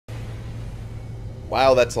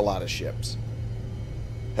Wow, that's a lot of ships.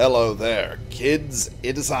 Hello there, kids.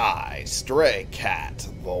 It is I, Stray Cat,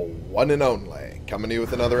 the one and only, coming to you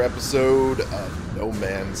with another episode of No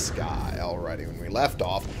Man's Sky. Alrighty, when we left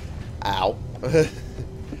off... Ow.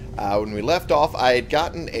 When we left off, I had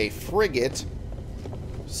gotten a frigate,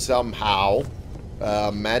 somehow,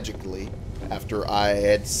 magically, after I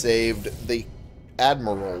had saved the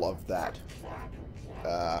admiral of that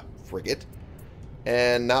frigate.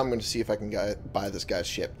 And now I'm going to see if I can buy this guy's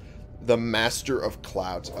ship. The Master of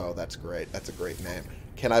Clouds. Oh, that's great. That's a great name.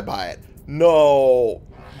 Can I buy it? No!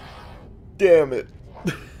 Damn it.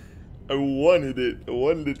 I wanted it. I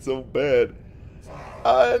wanted it so bad.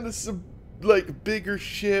 And it's a, like, bigger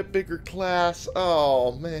ship, bigger class.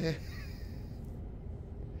 Oh, man.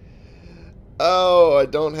 Oh, I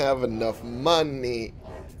don't have enough money.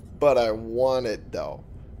 But I want it, though.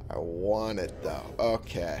 I want it, though.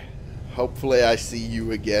 Okay. Hopefully I see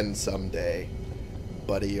you again someday,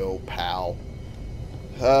 buddy, oh pal.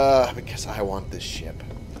 Because I want this ship.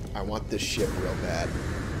 I want this ship real bad.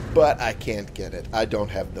 But I can't get it. I don't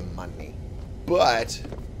have the money. But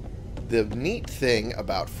the neat thing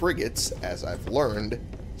about frigates, as I've learned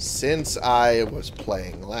since I was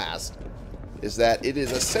playing last, is that it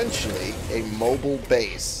is essentially a mobile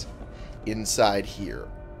base inside here.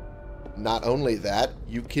 Not only that,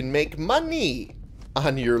 you can make money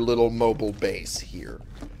on your little mobile base here.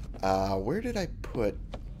 Where did I put...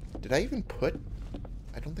 Did I even put...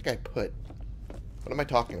 I don't think I put... What am I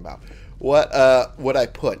talking about? What I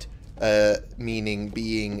put, meaning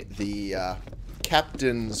being the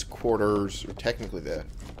captain's quarters, or technically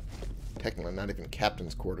not even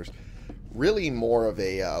captain's quarters, really more of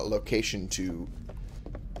a location to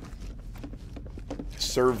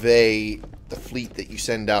survey the fleet that you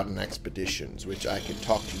send out in expeditions, which I can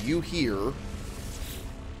talk to you here.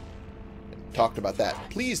 Talked about that.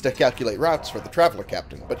 Pleased to calculate routes for the traveler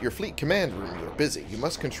captain, but your fleet command rooms are busy. You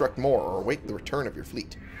must construct more or await the return of your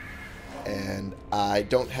fleet. And I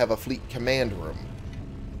don't have a fleet command room,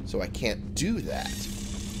 so I can't do that.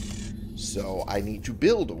 So I need to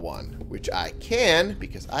build one, which I can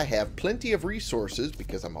because I have plenty of resources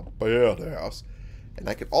because I'm a badass. And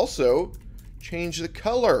I could also change the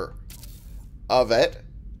color of it,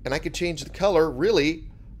 and I could change the color, really,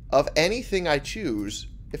 of anything I choose.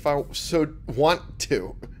 If I so want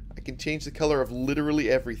to, I can change the color of literally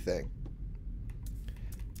everything.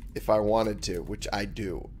 If I wanted to, which I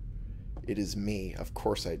do. It is me. Of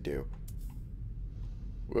course I do.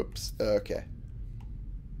 Whoops. Okay.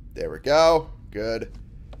 There we go. Good.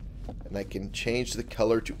 And I can change the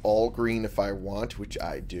color to all green if I want, which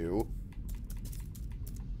I do.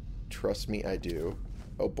 Trust me, I do.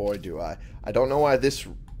 Oh boy, do I. I don't know why this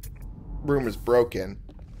room is broken.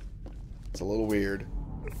 It's a little weird.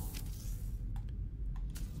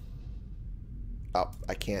 Oh,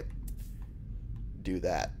 I can't do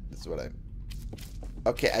that. This is what I...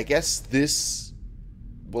 Okay, I guess this...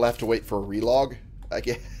 We'll have to wait for a relog, I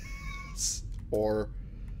guess. Or...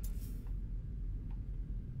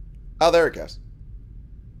 Oh, there it goes.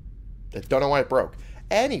 I don't know why it broke.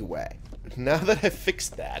 Anyway, now that I've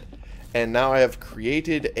fixed that, and now I have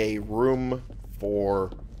created a room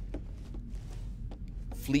for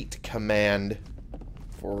fleet command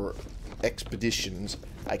for expeditions,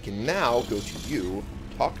 I can now go to you,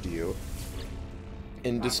 talk to you,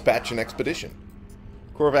 and dispatch an expedition.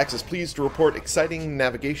 Corvax is pleased to report exciting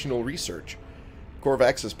navigational research.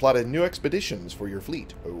 Corvax has plotted new expeditions for your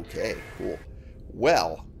fleet. Okay, cool.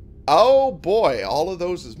 Well, oh boy, all of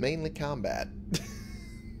those is mainly combat.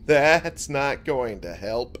 That's not going to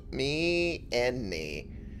help me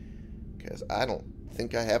any. Because I don't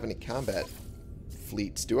think I have any combat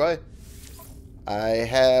fleets, do I? I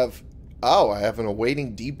have... Oh, I have an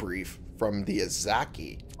awaiting debrief from the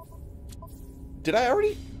Azaki. Did I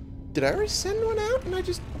already send one out and I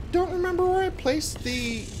just don't remember where I placed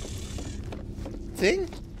the thing?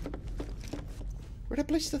 Where did I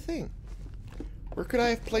place the thing? Where could I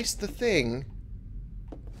have placed the thing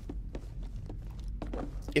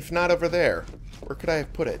if not over there? Where could I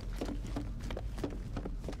have put it?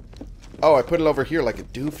 Oh, I put it over here like a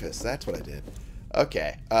doofus. That's what I did.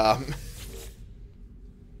 Okay.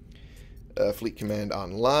 Fleet command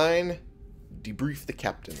online. Debrief the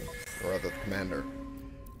captain, or other commander.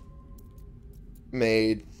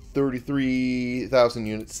 Made 33,000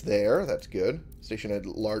 units there. That's good. Stationed at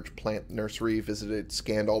large plant nursery. Visited,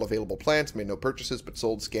 scanned all available plants. Made no purchases, but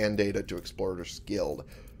sold scan data to Explorers Guild.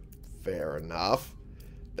 Fair enough.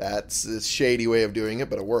 That's a shady way of doing it,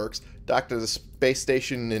 but it works. Docked at the space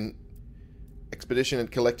station in expedition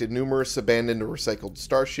and collected numerous abandoned or recycled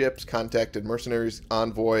starships. Contacted mercenaries,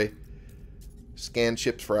 envoy. Scanned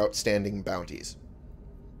ships for outstanding bounties.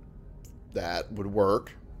 That would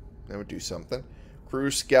work. That would do something.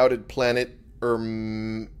 Crew scouted planet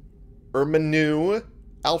Ermanu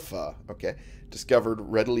Alpha. Okay. Discovered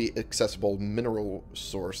readily accessible mineral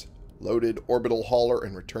source. Loaded orbital hauler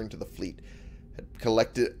and returned to the fleet. Had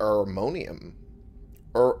collected ammonium.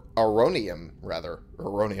 Aronium, rather.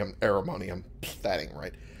 Aramonium. That ain't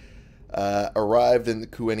right. Arrived in the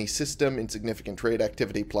Kueni system. Insignificant trade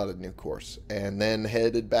activity. Plotted new course. And then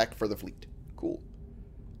headed back for the fleet. Cool.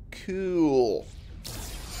 Cool.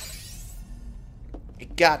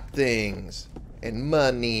 It got things. And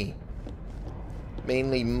money.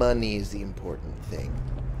 Mainly money is the important thing.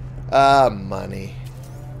 Money.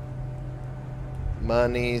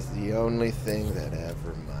 Money's the only thing that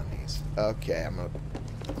ever moneys. Okay, I'm going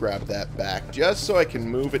to grab that back just so I can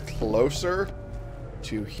move it closer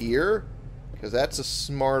to here. Because that's a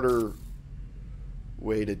smarter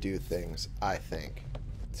way to do things, I think.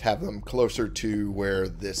 Let's have them closer to where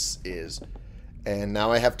this is. And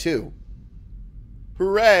now I have 2.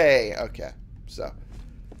 Hooray! Okay, so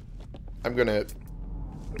I'm going to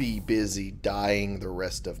be busy dyeing the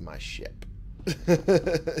rest of my ship.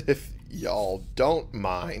 If y'all don't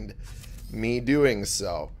mind me doing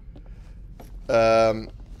so.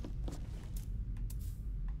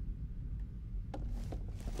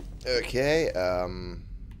 Okay,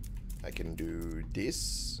 I can do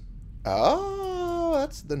this. Oh,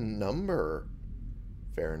 that's the number.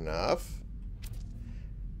 Fair enough.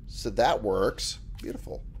 So that works.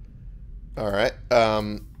 Beautiful. Alright,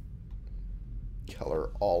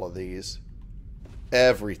 color all of these.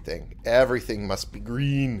 Everything. Everything must be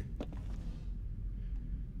green.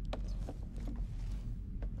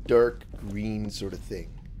 Dark green sort of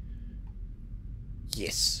thing.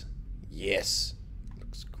 Yes. Yes.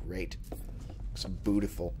 Looks great. Looks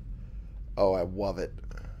beautiful. Oh, I love it.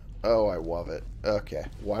 Oh, I love it. Okay.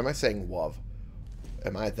 Why am I saying love?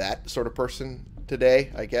 Am I that sort of person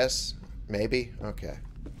today, I guess? Maybe? Okay.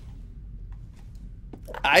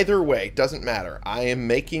 Either way, doesn't matter. I am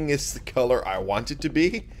making this the color I want it to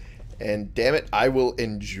be. And damn it, I will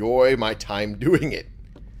enjoy my time doing it.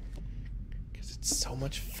 Because it's so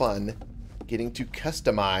much fun getting to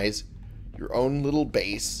customize your own little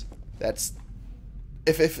base. That's...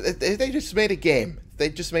 If they just made a game. If they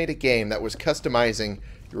just made a game that was customizing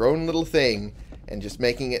your own little thing and just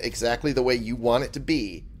making it exactly the way you want it to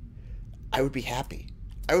be, I would be happy.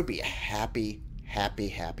 I would be a happy, happy,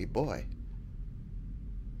 happy boy.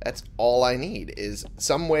 That's all I need, is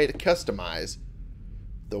some way to customize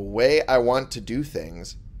the way I want to do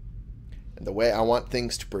things and the way I want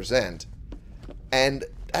things to present. And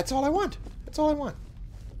that's all I want. That's all I want.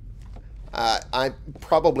 I'm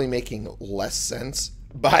probably making less sense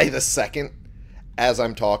by the second as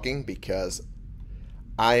I'm talking, because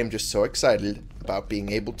I am just so excited about being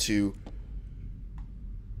able to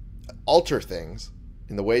alter things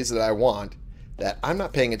in the ways that I want that I'm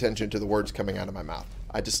not paying attention to the words coming out of my mouth.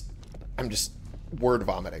 I'm just word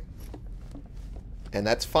vomiting. And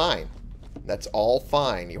that's fine. That's all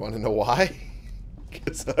fine. You want to know why?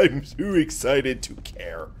 Because I'm too excited to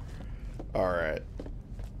care. Alright.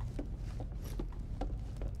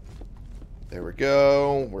 There we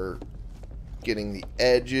go. We're getting the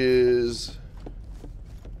edges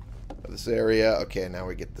of this area. Okay, now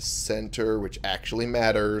we get the center, which actually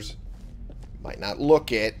matters. Might not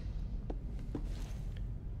look it,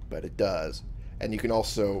 but it does. And you can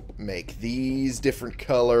also make these different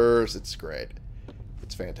colors. It's great.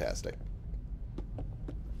 It's fantastic.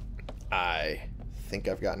 I think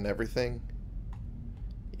I've gotten everything.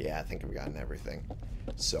 Yeah, I think I've gotten everything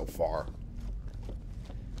so far.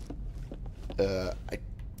 I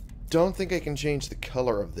don't think I can change the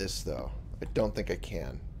color of this, though. I don't think I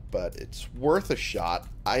can. But it's worth a shot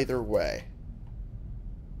either way.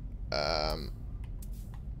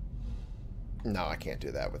 No, I can't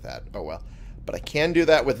do that with that. Oh, well. But I can do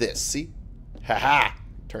that with this. See? Haha!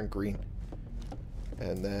 Turn green.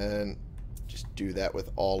 And then just do that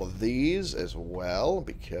with all of these as well,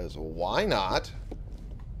 because why not?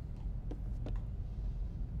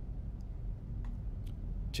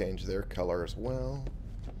 Change their color as well.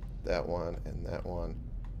 That one, and that one,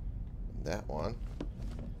 and that one.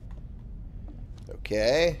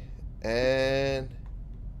 Okay. And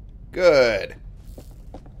good.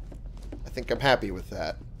 I think I'm happy with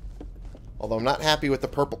that. Although I'm not happy with the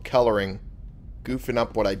purple coloring goofing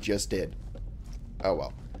up what I just did. Oh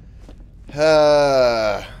well.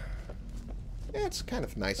 Yeah, it's kind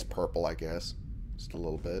of nice purple, I guess. Just a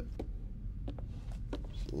little bit.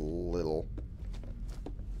 Just a little.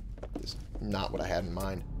 Just not what I had in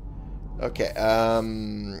mind. Okay,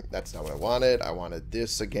 that's not what I wanted. I wanted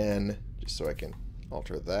this again, just so I can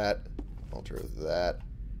alter that,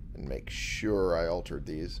 And make sure I altered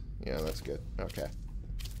these. Yeah, that's good. Okay.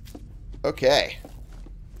 Okay.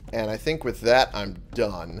 And I think with that, I'm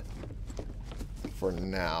done. For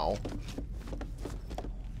now.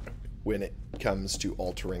 When it comes to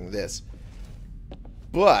altering this.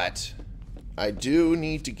 But I do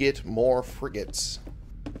need to get more frigates.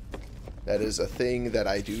 That is a thing that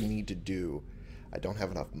I do need to do. I don't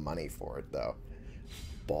have enough money for it, though.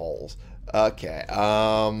 Balls. Okay,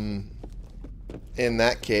 in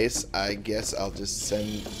that case, I guess I'll just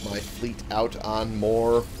send my fleet out on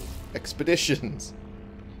more expeditions.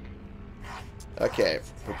 Okay,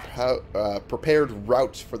 prepared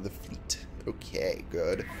routes for the fleet. Okay,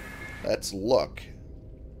 good. Let's look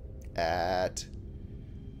at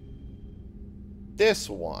this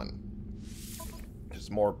one. It's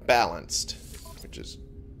more balanced, which is...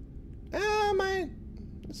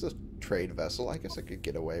 This is a trade vessel. I guess I could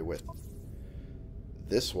get away with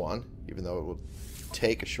this one, even though it will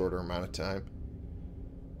take a shorter amount of time.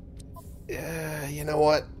 Yeah, you know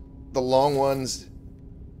what? The long ones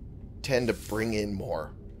tend to bring in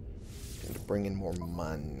more. Tend to bring in more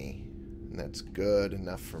money. And that's good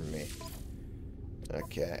enough for me.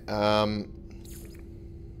 Okay,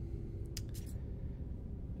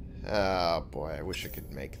 oh boy, I wish I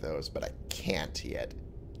could make those, but I can't yet.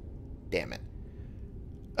 Damn it.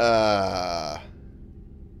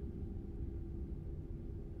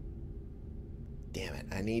 Damn it,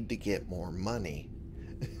 I need to get more money.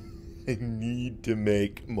 I need to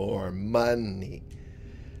make more money.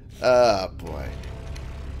 Oh boy.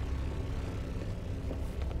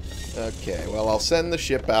 Okay, well, I'll send the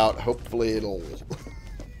ship out. Hopefully it'll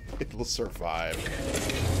it'll survive.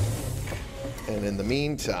 And in the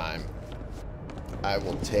meantime, I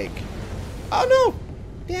will take... Oh no!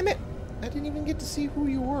 Damn it! I didn't even get to see who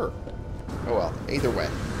you were. Oh well, either way,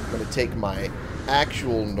 I'm going to take my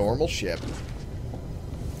actual normal ship.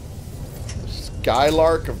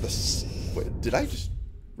 Skylark of the... Wait, did I just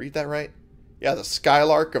read that right? Yeah, the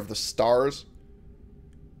Skylark of the Stars.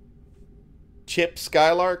 Chip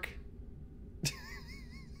Skylark.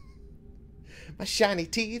 My shiny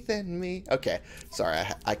teeth and me. Okay, sorry,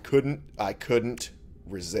 I couldn't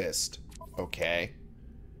resist. Okay,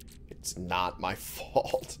 it's not my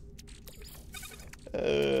fault.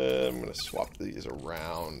 I'm gonna swap these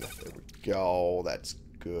around. There we go. That's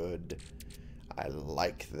good. I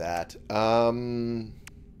like that. I'm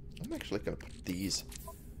actually gonna put these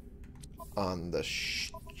on the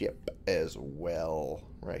ship as well,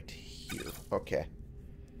 right here. Okay.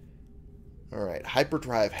 Alright,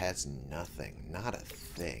 hyperdrive has nothing. Not a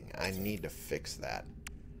thing. I need to fix that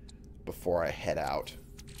before I head out.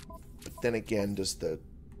 But then again, does the...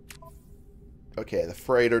 Okay, the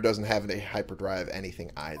freighter doesn't have any hyperdrive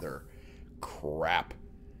anything either. Crap.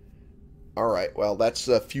 Alright, well, that's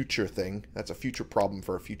a future thing. That's a future problem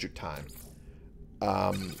for a future time.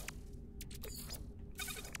 And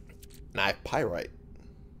I have pyrite.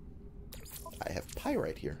 I have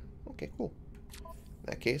pyrite here. Okay, cool. In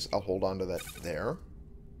that case, I'll hold on to that there.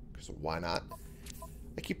 Because why not?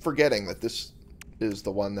 I keep forgetting that this is the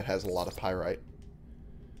one that has a lot of pyrite.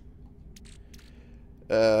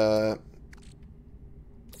 I'm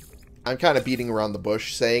kind of beating around the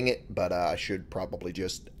bush saying it, but I should probably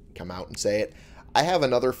just come out and say it. I have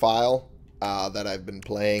another file that I've been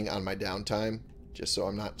playing on my downtime, just so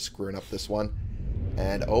I'm not screwing up this one.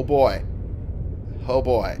 And oh boy. Oh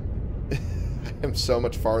boy. I am so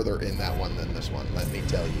much farther in that one than this one, let me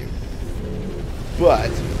tell you.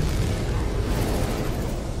 But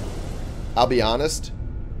I'll be honest,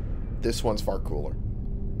 this one's far cooler.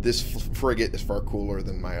 This frigate is far cooler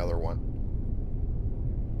than my other one.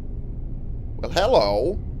 Well,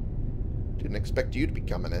 hello. Didn't expect you to be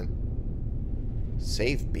coming in.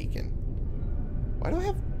 Save beacon. Why do I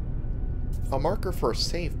have a marker for a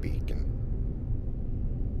save beacon?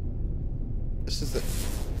 This is the...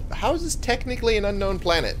 How is this technically an unknown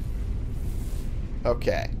planet?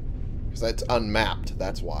 Okay. Because that's unmapped,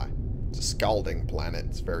 that's why. It's a scalding planet.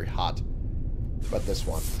 It's very hot. But this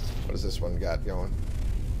one. What does this one got going?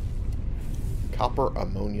 Copper,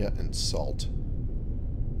 ammonia, and salt.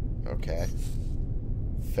 Okay.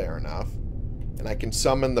 Fair enough. And I can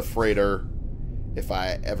summon the freighter if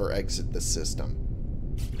I ever exit the system.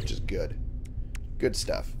 Which is good. Good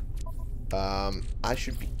stuff. I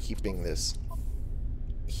should be keeping this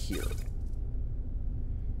here.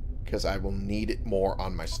 Because I will need it more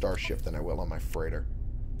on my starship than I will on my freighter.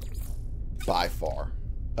 By far.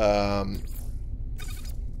 I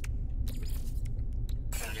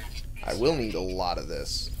will need a lot of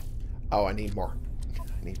this. Oh, I need more.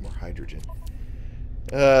 I need more hydrogen.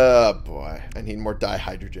 Oh, boy. I need more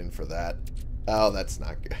dihydrogen for that. Oh, that's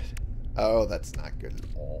not good. Oh, that's not good at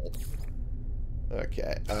all.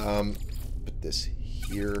 Okay, put this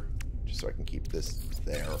here, just so I can keep this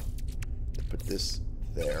there. Put this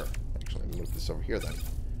there. Actually, move this over here then.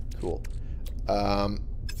 Cool.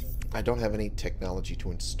 I don't have any technology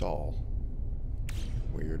to install.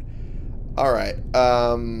 Weird. Alright,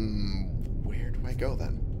 where do I go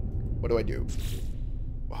then? What do I do?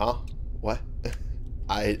 Huh? What?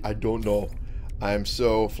 I don't know. I'm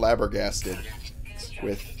so flabbergasted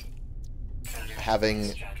with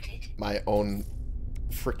having my own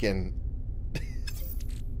frickin'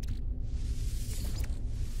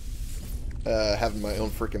 having my own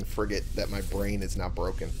frickin' frigate that my brain is now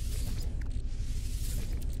broken.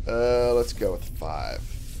 Let's go with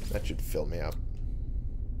 5. That should fill me up.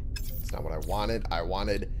 That's not what I wanted. I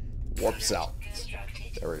wanted warp cell.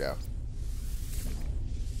 There we go.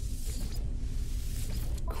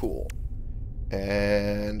 Cool.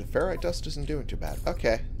 And ferrite dust isn't doing too bad.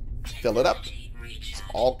 Okay. Fill it up. It's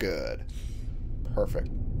all good. Perfect.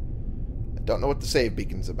 I don't know what the save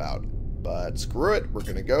beacon's about, but screw it. We're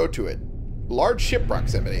going to go to it. Large ship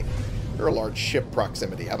proximity. You're a large ship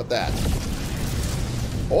proximity. How about that?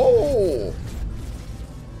 Oh!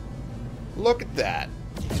 Look at that.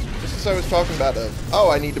 Just as I was talking about oh,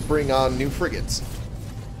 I need to bring on new frigates.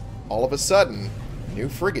 All of a sudden, new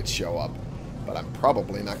frigates show up. But I'm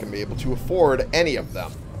probably not going to be able to afford any of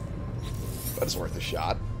them. But it's worth a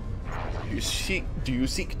shot. Do you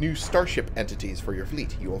seek new starship entities for your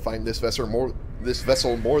fleet? You will find this vessel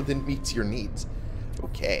more than meets your needs.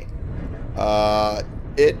 Okay.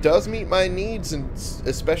 It does meet my needs, and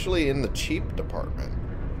especially in the cheap department.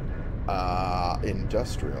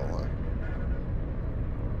 Industrial.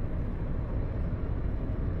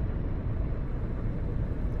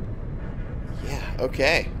 Yeah,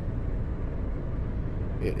 okay.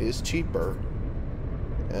 It is cheaper.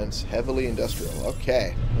 And it's heavily industrial.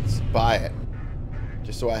 Okay, let's buy it.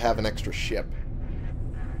 Just so I have an extra ship.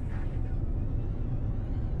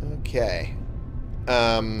 Okay.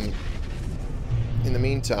 In the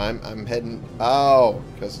meantime, I'm heading... Oh,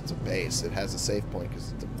 because it's a base. It has a save point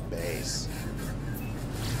because it's a base.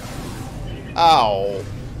 Oh,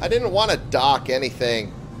 I didn't want to dock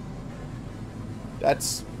anything.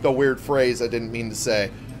 That's the weird phrase I didn't mean to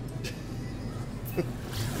say.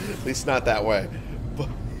 At least not that way. But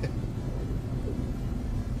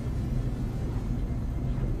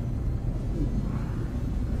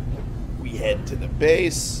we head to the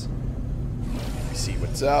base. We see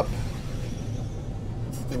what's up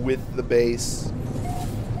with the base.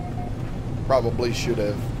 Probably should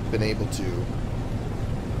have been able to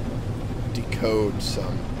decode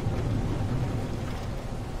some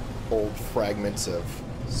old fragments of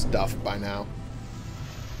stuff by now.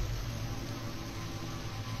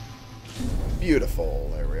 Beautiful.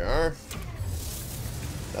 There we are.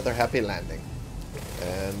 Another happy landing.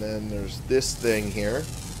 And then there's this thing here,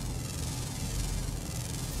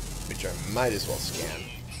 which I might as well scan.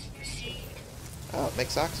 Oh, it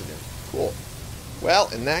makes oxygen. Cool. Well,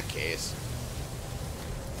 in that case,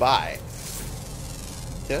 bye.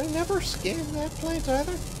 Did I never scan that planet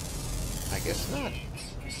either? I guess not.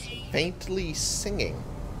 Faintly singing.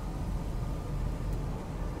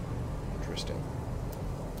 Interesting.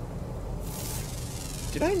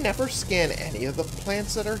 Did I never scan any of the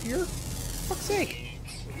plants that are here? For fuck's sake.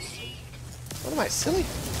 What am I, silly?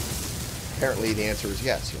 Apparently the answer is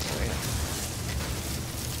yes. Yes, I am.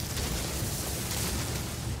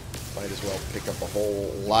 Might as well pick up a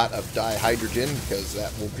whole lot of dihydrogen, because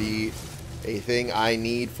that will be a thing I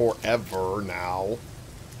need forever now.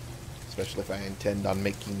 Especially if I intend on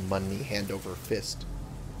making money hand over fist.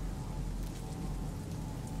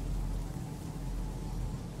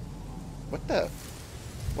 What the...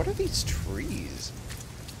 What are these trees?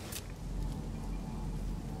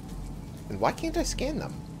 And why can't I scan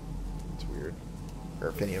them? It's weird.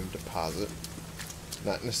 Erfinium deposit.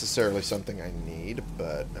 Not necessarily something I need,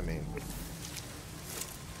 but, I mean...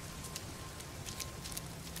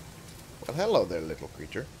 Well, hello there, little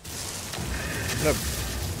creature. I'm gonna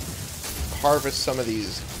harvest some of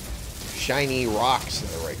these shiny rocks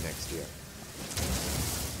that are right next to you.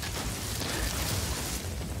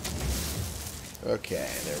 Okay,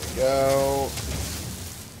 there we go.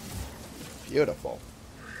 Beautiful.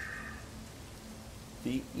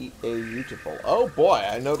 Beautiful. Oh boy,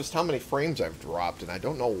 I noticed how many frames I've dropped, and I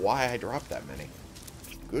don't know why I dropped that many.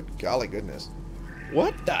 Good golly goodness.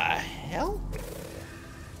 What the hell?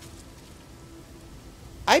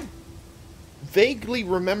 I vaguely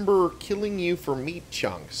remember killing you for meat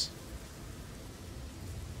chunks.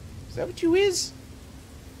 Is that what you is?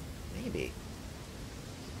 Maybe.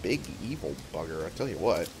 Big evil bugger, I tell you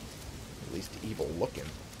what. At least evil looking.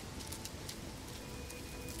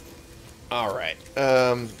 Alright.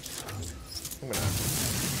 I'm gonna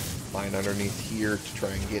mine underneath here to try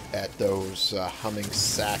and get at those humming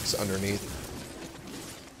sacks underneath.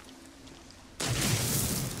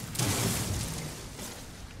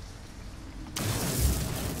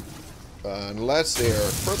 Unless they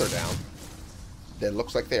are further down. It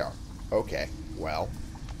looks like they are. Okay, well.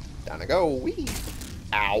 Down I go. Whee!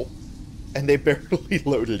 Ow. And they barely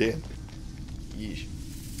loaded in. Yeesh.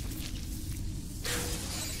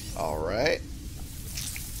 Alright.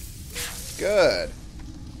 Good.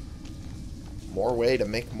 More way to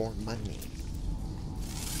make more money.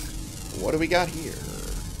 What do we got here?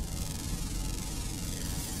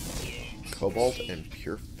 Cobalt and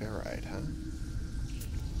pure ferrite, huh?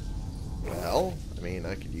 Well, I mean,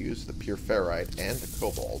 I could use the pure ferrite and the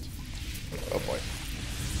cobalt. Oh boy.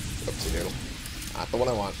 Oopsie doodle. Not the one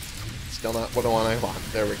I want. Still not what I want.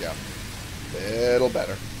 There we go. Little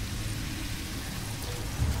better.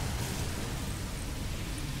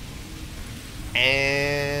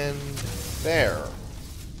 And there.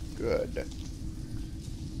 Good.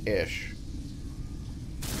 Ish.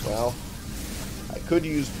 Well, I could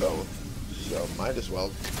use both, so might as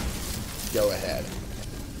well go ahead.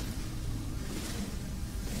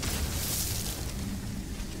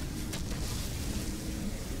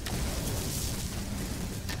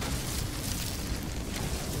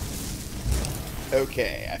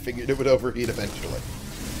 Okay, I figured it would overheat eventually.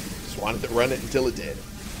 Just wanted to run it until it did.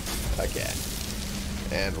 Okay.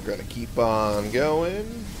 And we're going to keep on going.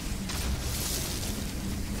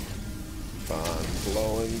 Keep on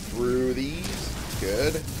blowing through these.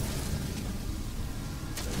 Good.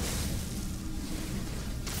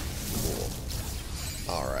 Cool.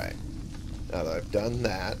 Alright. Now that I've done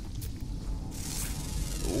that.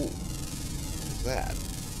 Ooh. What's that?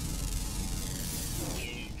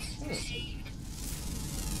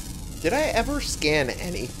 Did I ever scan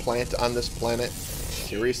any plant on this planet?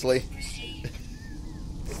 Seriously?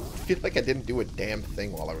 I feel like I didn't do a damn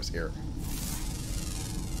thing while I was here.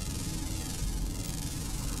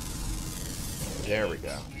 There we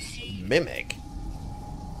go. Mimic.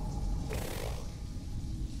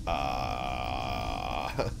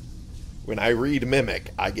 When I read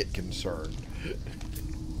Mimic, I get concerned.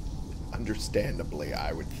 Understandably,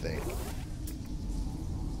 I would think.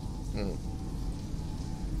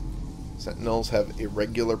 Sentinels have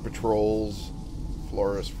irregular patrols.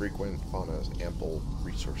 Flora's frequent. Fauna's ample.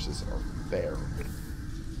 Resources are fair.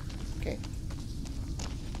 Okay.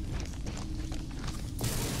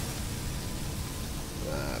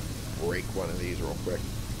 Break one of these real quick.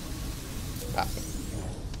 Ah.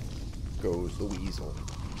 Goes the weasel.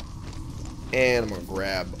 And I'm going to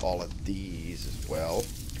grab all of these as well.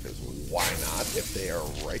 Because why not if they are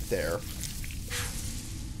right there.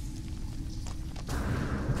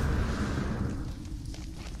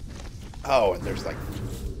 Oh, and there's like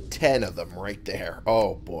 10 of them right there.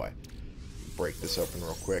 Oh, boy. Break this open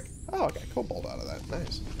real quick. Oh, I got cobalt out of that.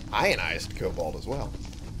 Nice. Ionized cobalt as well.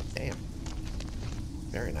 Damn.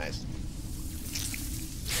 Very nice.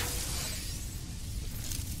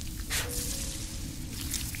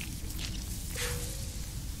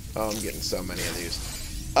 Oh, I'm getting so many of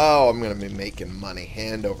these. Oh, I'm going to be making money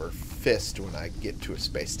hand over fist when I get to a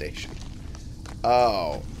space station.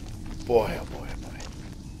 Oh. Boy, oh boy, oh boy.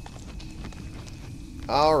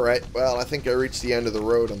 Alright, well, I think I reached the end of the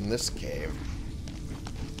road on this cave.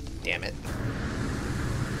 Damn it.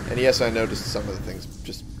 And yes, I noticed some of the things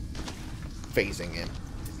just phasing in.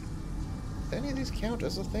 Do any of these count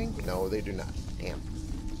as a thing? No, they do not. Damn.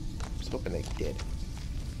 I was hoping they did.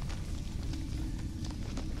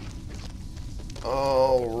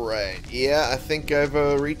 Alright, yeah, I think I've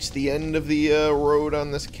reached the end of the road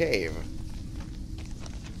on this cave.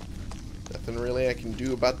 Nothing really I can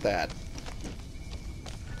do about that.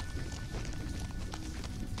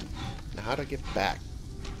 Now, how do I get back?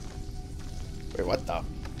 Wait, what the?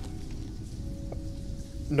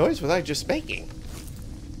 Noise was I just making?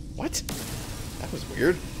 What? That was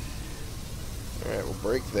weird. Alright, we'll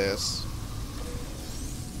break this.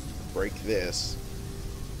 Break this.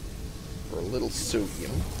 For a little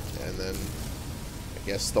sodium. And then, I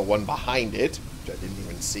guess the one behind it, which I didn't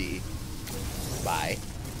even see. Bye.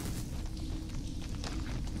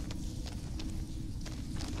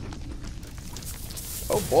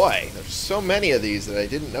 Oh boy, there's so many of these that I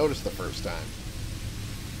didn't notice the first time.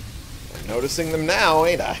 I'm noticing them now,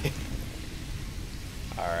 ain't I?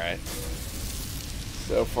 Alright.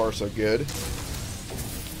 So far, so good.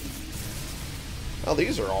 Oh,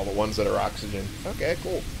 these are all the ones that are oxygen. Okay,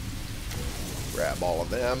 cool. Grab all of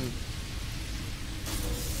them.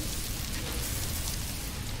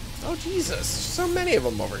 Oh, Jesus. So many of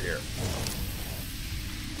them over here.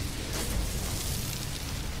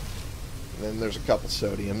 And then there's a couple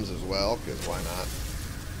sodiums as well, because why not?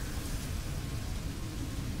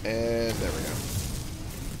 And there we go.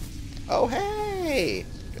 Oh, hey!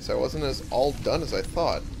 Guess I wasn't as all done as I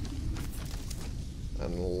thought.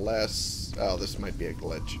 Unless... Oh, this might be a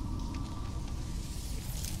glitch.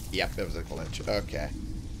 Yep, it was a glitch. Okay.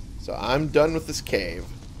 So I'm done with this cave.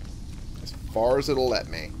 As far as it'll let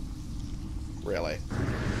me. Really.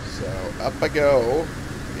 So up I go.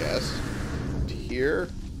 Yes. To here.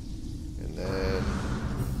 And then...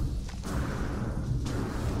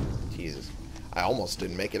 Jesus. I almost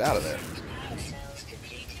didn't make it out of there.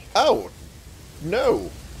 Oh! No!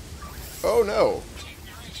 Oh no!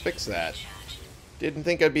 Fix that. Didn't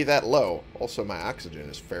think I'd be that low. Also, my oxygen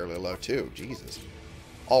is fairly low too. Jesus.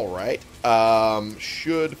 Alright.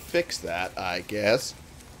 Should fix that, I guess.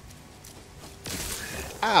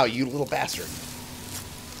 Ow, you little bastard.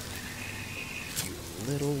 You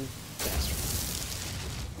little bastard.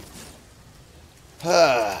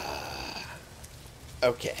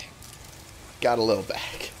 Okay. Got a little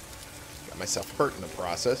back. Got myself hurt in the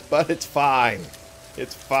process, but it's fine.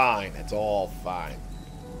 It's fine. It's all fine.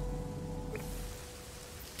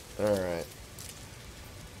 Alright.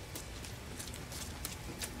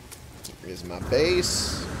 Here's my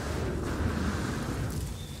base.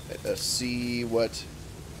 Let us see what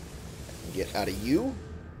I can get out of you.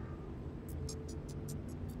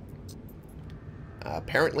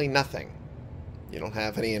 Apparently nothing. You don't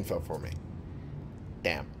have any info for me.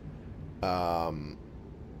 Damn.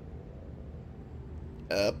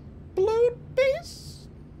 Upload base?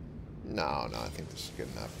 No, I think this is good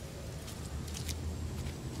enough.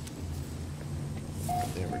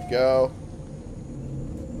 There we go.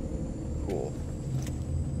 Cool.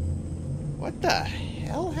 What the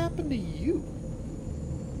hell happened to you?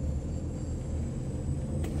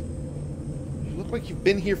 You look like you've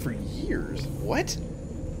been here for years. What?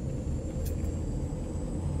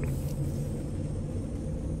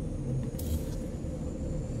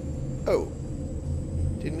 Oh.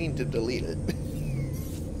 Didn't mean to delete it.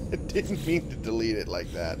 Didn't mean to delete it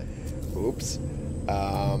like that. Oops.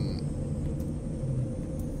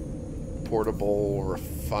 Portable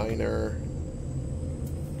refiner.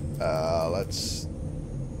 Let's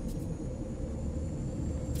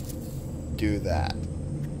do that.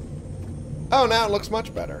 Oh, now it looks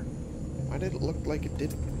much better. Why did it look like it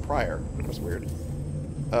did prior? That was weird.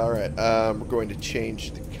 Alright, we're going to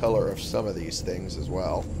change the color of some of these things as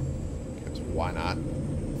well. Because why not?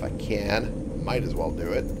 If I can, might as well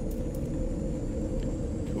do it.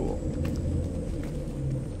 Cool.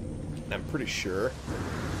 And I'm pretty sure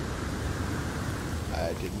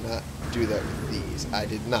I did not do that with these. I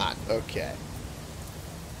did not. Okay.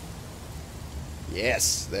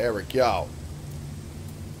 Yes, there we go.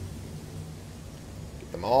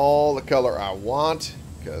 Get them all the color I want,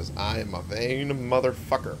 because I am a vain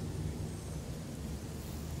motherfucker.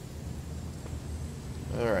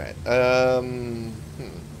 Alright,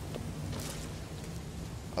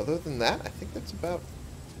 Other than that, I think that's about...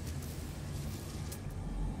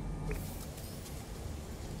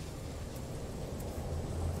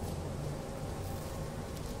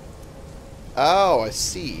 Oh, I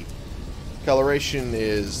see. Coloration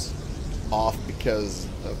is off because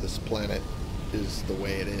of this planet is the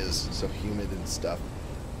way it is, so humid and stuff.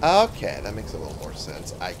 Okay, that makes a little more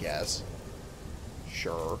sense, I guess.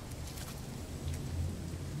 Sure.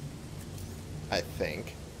 I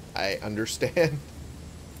think. I understand.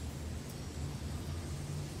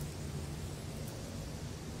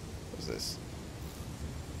 What's this?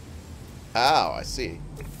 Oh, I see.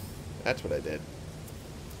 That's what I did.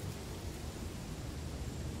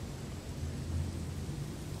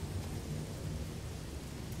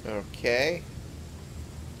 Okay.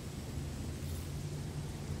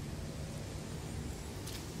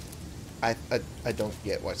 I don't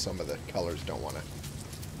get why some of the colors don't want to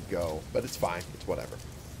go, but it's fine. It's whatever.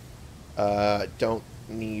 Don't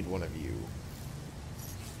need one of you.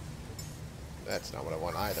 That's not what I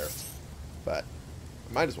want either. But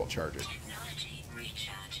I might as well charge it.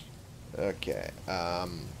 Okay.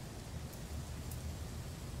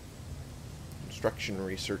 Construction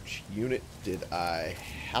research unit. Did I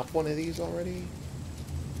have one of these already?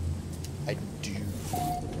 I do.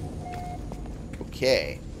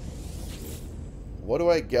 Okay. What do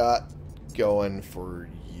I got going for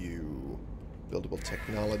you? Buildable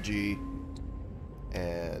technology.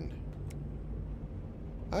 And...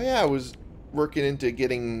 oh yeah, I was working into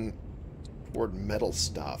getting toward metal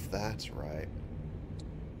stuff. That's right.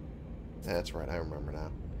 That's right, I remember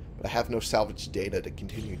now. But I have no salvage data to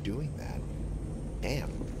continue doing that.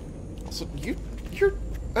 Damn. Also, you're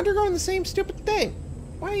undergoing the same stupid thing.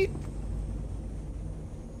 Why?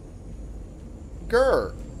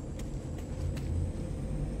 Grr.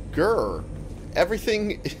 Grr.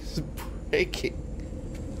 Everything is breaking.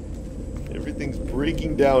 Everything's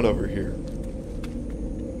breaking down over here.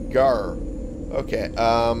 Gar. Okay,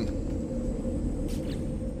 I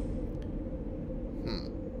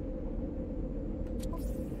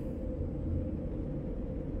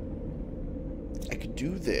could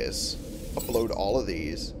do this, upload all of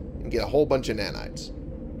these, and get a whole bunch of nanites.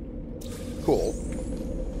 Cool.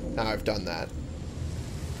 Now I've done that.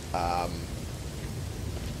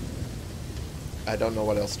 I don't know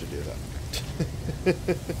what else to do, though.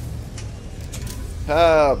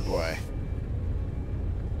 Oh, boy.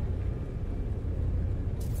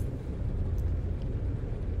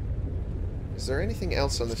 Is there anything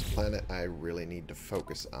else on this planet I really need to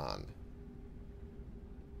focus on?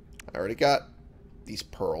 I already got these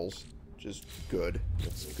pearls, which is good.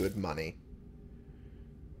 It's good money.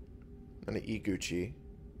 And an Iguchi.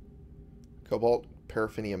 Cobalt,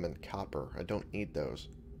 paraffinium, and copper. I don't need those.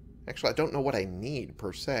 Actually, I don't know what I need,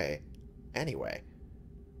 per se. Anyway.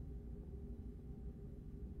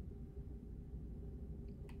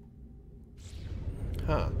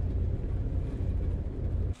 Huh.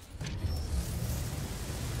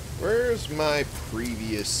 Where's my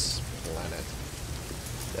previous planet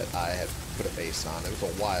that I had put a base on? It was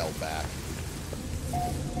a while back.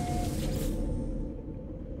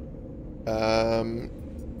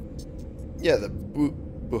 Yeah, the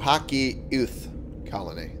Buhaki Uth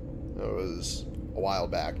colony. That was a while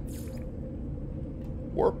back.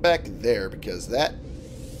 Warp back there because that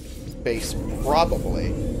base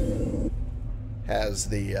probably has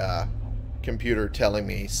the computer telling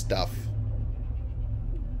me stuff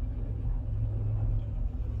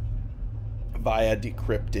via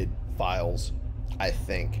decrypted files, I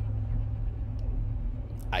think.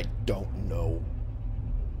 I don't know.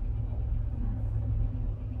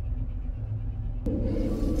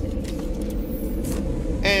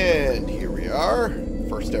 And here we are.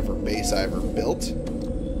 First ever base I ever built.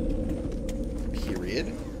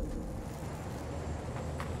 Period.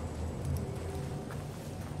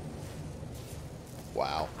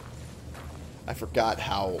 Wow. I forgot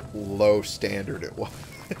how low standard it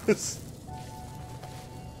was.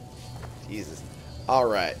 Jesus.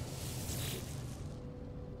 Alright.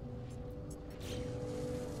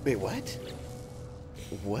 Wait, what?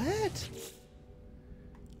 What?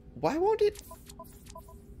 Why won't it...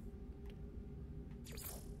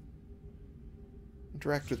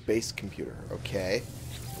 Interact with base computer. Okay.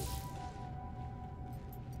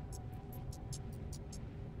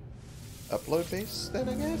 Upload base, then,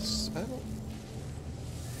 I guess? I don't...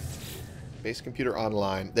 Base computer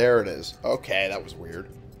online. There it is. Okay, that was weird.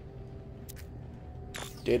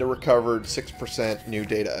 Data recovered, 6%, new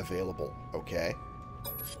data available. Okay.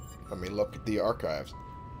 Let me look at the archives.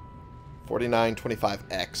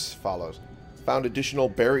 4925X follows. Found additional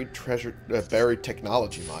buried treasure, buried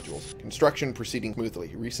technology modules. Construction proceeding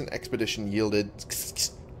smoothly. Recent expedition yielded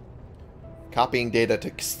copying data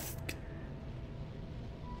to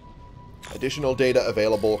additional data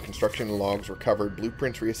available. Construction logs recovered.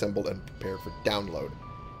 Blueprints reassembled and prepared for download.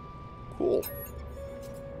 Cool.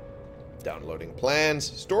 Downloading plans.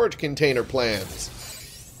 Storage container plans.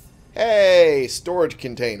 Hey, storage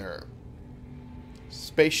container.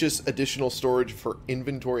 Spacious additional storage for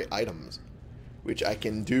inventory items, which I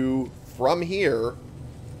can do from here.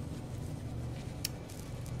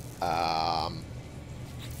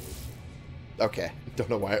 Okay. Don't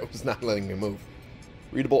know why it was not letting me move.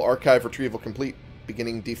 Readable archive retrieval complete.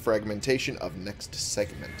 Beginning defragmentation of next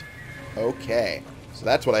segment. Okay. So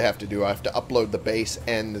that's what I have to do. I have to upload the base,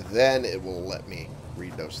 and then it will let me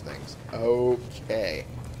read those things. Okay.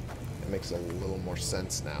 That makes a little more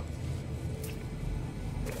sense now.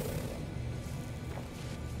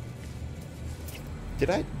 Did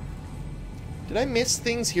I miss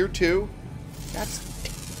things here too?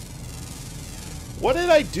 What did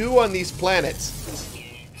I do on these planets?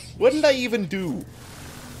 What did I even do?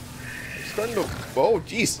 I'm starting to... Oh,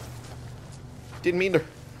 jeez. Didn't mean to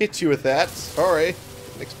hit you with that. Sorry.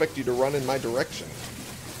 Didn't expect you to run in my direction.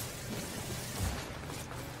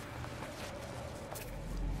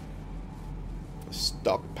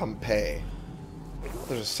 Stock Pompeii.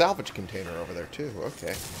 There's a salvage container over there too.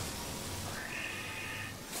 Okay.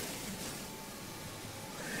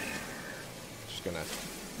 Just gonna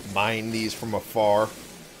mine these from afar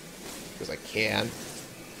because I can.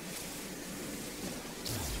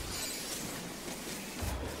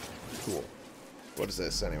 Cool. What is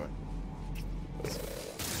this anyway?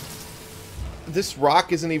 This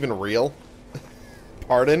rock isn't even real.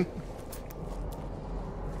 Pardon?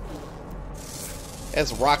 It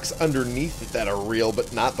has rocks underneath it that are real,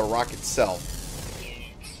 but not the rock itself.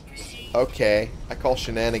 Okay, I call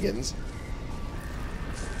shenanigans.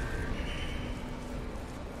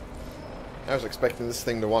 I was expecting this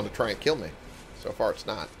thing to want to try and kill me. So far, it's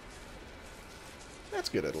not. That's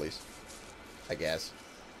good, at least. I guess.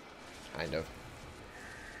 Kind of.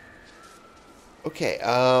 Okay,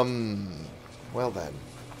 well then.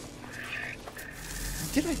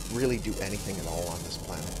 Did I really do anything at all on this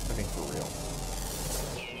planet? I mean, for real.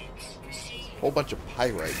 Whole bunch of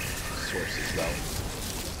pyrite sources, though.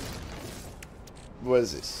 What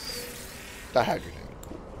is this? Dihydrogen.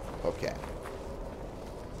 Cool. Okay.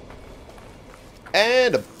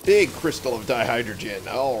 And a big crystal of dihydrogen.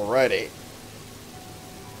 Alrighty.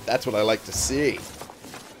 That's what I like to see.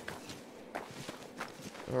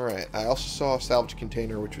 Alright, I also saw a salvage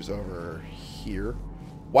container, which was over here.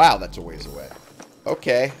 Wow, that's a ways away.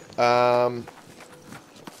 Okay, well,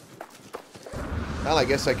 I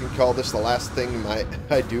guess I can call this the last thing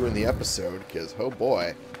I do in the episode, because, oh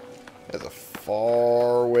boy, that's a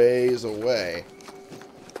far ways away.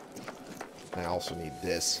 I also need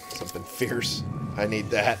this. Something fierce. I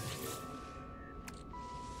need that.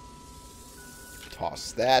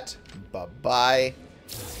 Toss that. Bye-bye.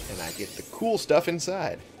 And I get the cool stuff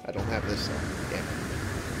inside. I don't have this. Damn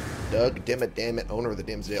it. Doug, Dimmadamit, owner of the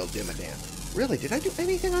Dimsdale Dimmadam. Really, did I do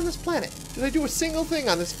anything on this planet? Did I do a single thing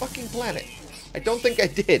on this fucking planet? I don't think I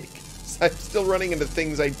did. I'm still running into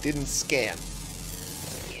things I didn't scan.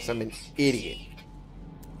 Because I'm an idiot.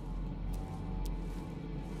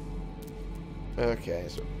 Okay,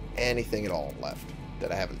 so anything at all left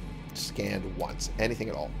that I haven't scanned once. Anything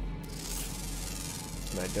at all.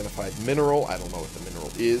 An identified mineral. I don't know what the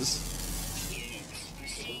mineral is.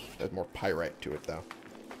 There's more pyrite to it, though,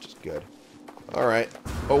 which is good. Alright,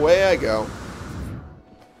 away I go.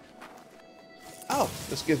 Oh,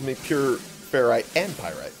 this gives me pure ferrite and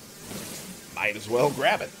pyrite. Might as well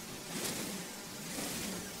grab it.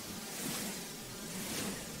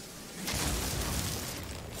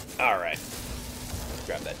 Alright.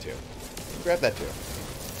 Grab that too. Grab that too.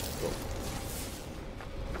 Cool.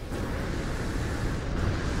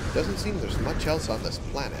 Doesn't seem there's much else on this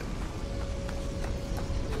planet.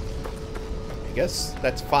 I guess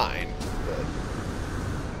that's fine, but...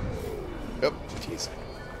 Oh, jeez.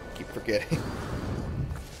 Keep forgetting.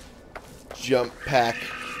 Jump pack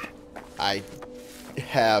I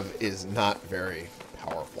have is not very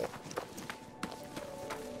powerful.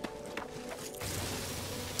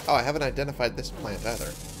 Oh, I haven't identified this plant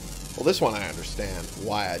either. Well, this one I understand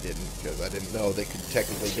why I didn't, because I didn't know they could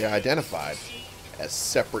technically be identified as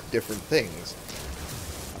separate different things.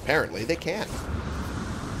 Apparently they can.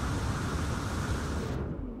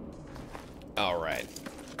 Alright.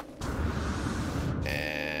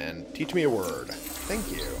 And teach me a word.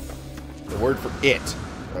 Thank you. The word for it.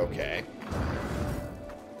 Okay.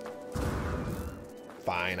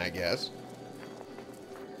 Fine, I guess.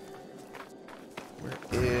 Where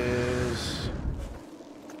is...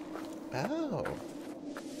 Oh.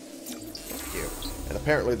 Thank you. And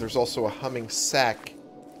apparently there's also a humming sack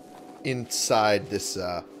inside this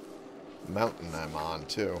mountain I'm on,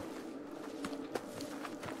 too.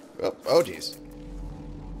 Oh, geez.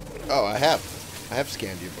 Oh, I have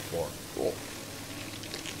scanned you before. Cool.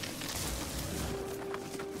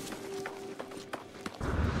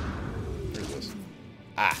 Where's this?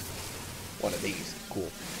 Ah. One of these.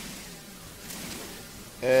 Cool.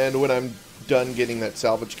 And when I'm done getting that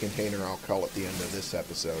salvage container, I'll call it the end of this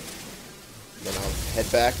episode. Then I'll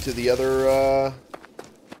head back to the other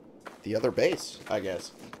base, I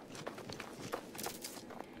guess.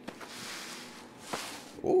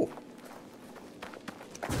 Ooh.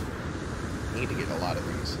 Need to get a lot of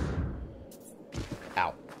these.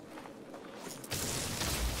 Ow.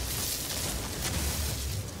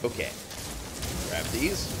 Okay. Grab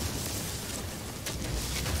these.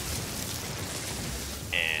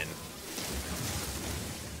 And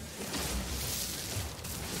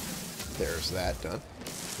there's that done.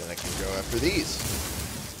 Then I can go after these.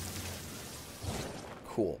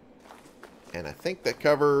 Cool. And I think that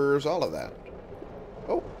covers all of that.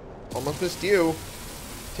 Oh, almost missed you.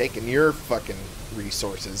 Taking your fucking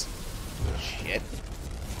resources. Shit.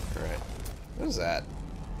 Alright. What is that?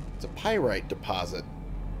 It's a pyrite deposit.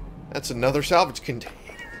 That's another salvage container.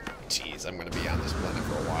 Jeez, I'm gonna be on this planet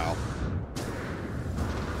for a while.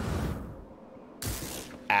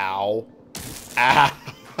 Ow. Ow.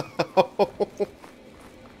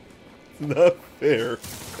 Not fair. It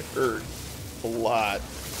hurt a lot.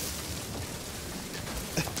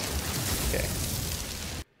 Okay.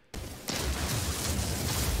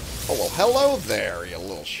 Oh, well, hello there, you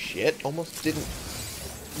little shit. Almost didn't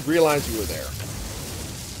realize you were there.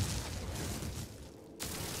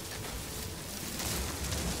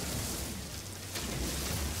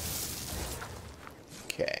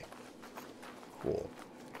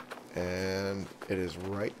 It is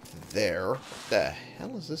right there. What the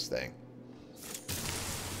hell is this thing?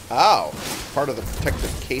 Oh, part of the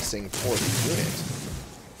protective casing for the unit.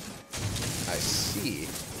 I see.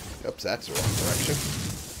 Oops, that's the wrong direction.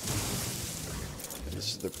 And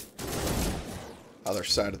this is the other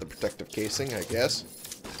side of the protective casing, I guess.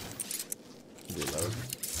 Reload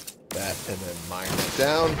that, and then mine that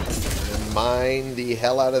down, and then mine the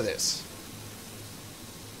hell out of this.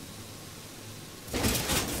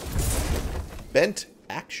 Bent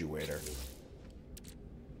actuator.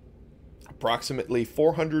 Approximately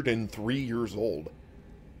 403 years old.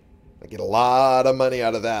 I get a lot of money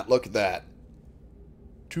out of that. Look at that.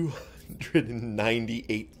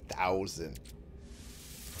 298,000.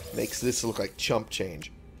 Makes this look like chump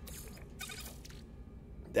change.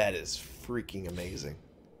 That is freaking amazing.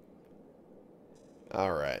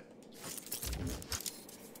 Alright.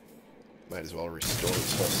 Might as well restore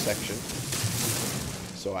this whole section,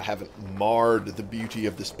 so I haven't marred the beauty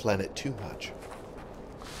of this planet too much.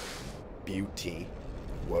 Beauty.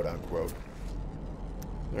 Quote unquote.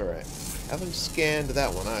 Alright. Haven't scanned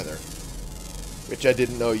that one either. Which I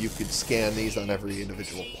didn't know you could scan these on every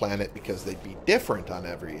individual planet because they'd be different on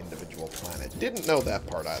every individual planet. Didn't know that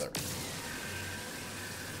part either.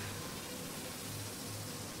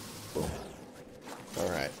 Boom.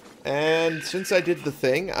 Alright. And since I did the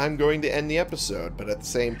thing, I'm going to end the episode. But at the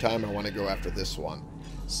same time, I want to go after this one.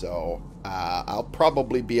 So, I'll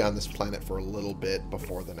probably be on this planet for a little bit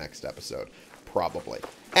before the next episode. Probably.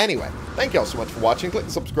 Anyway, thank you all so much for watching. Click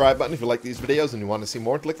the subscribe button if you like these videos and you want to see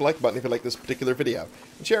more. Click the like button if you like this particular video.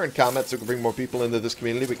 And share and comment so we can bring more people into this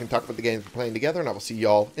community. We can talk about the games we're playing together, and I will see you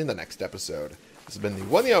all in the next episode. This has been the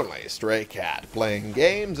one and only Stray Cat, playing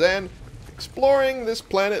games and exploring this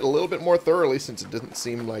planet a little bit more thoroughly, since it doesn't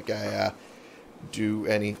seem like I do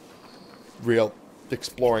any real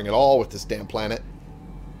exploring at all with this damn planet.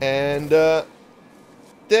 And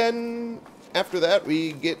then after that,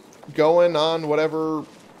 we get going on whatever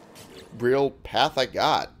real path I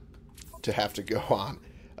got to have to go on.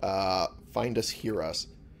 Find us, hear us.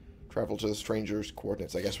 Travel to the stranger's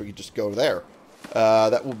coordinates. I guess we could just go there.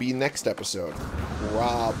 That will be next episode.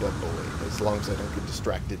 Probably. As long as I don't get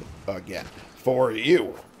distracted again. For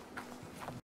you.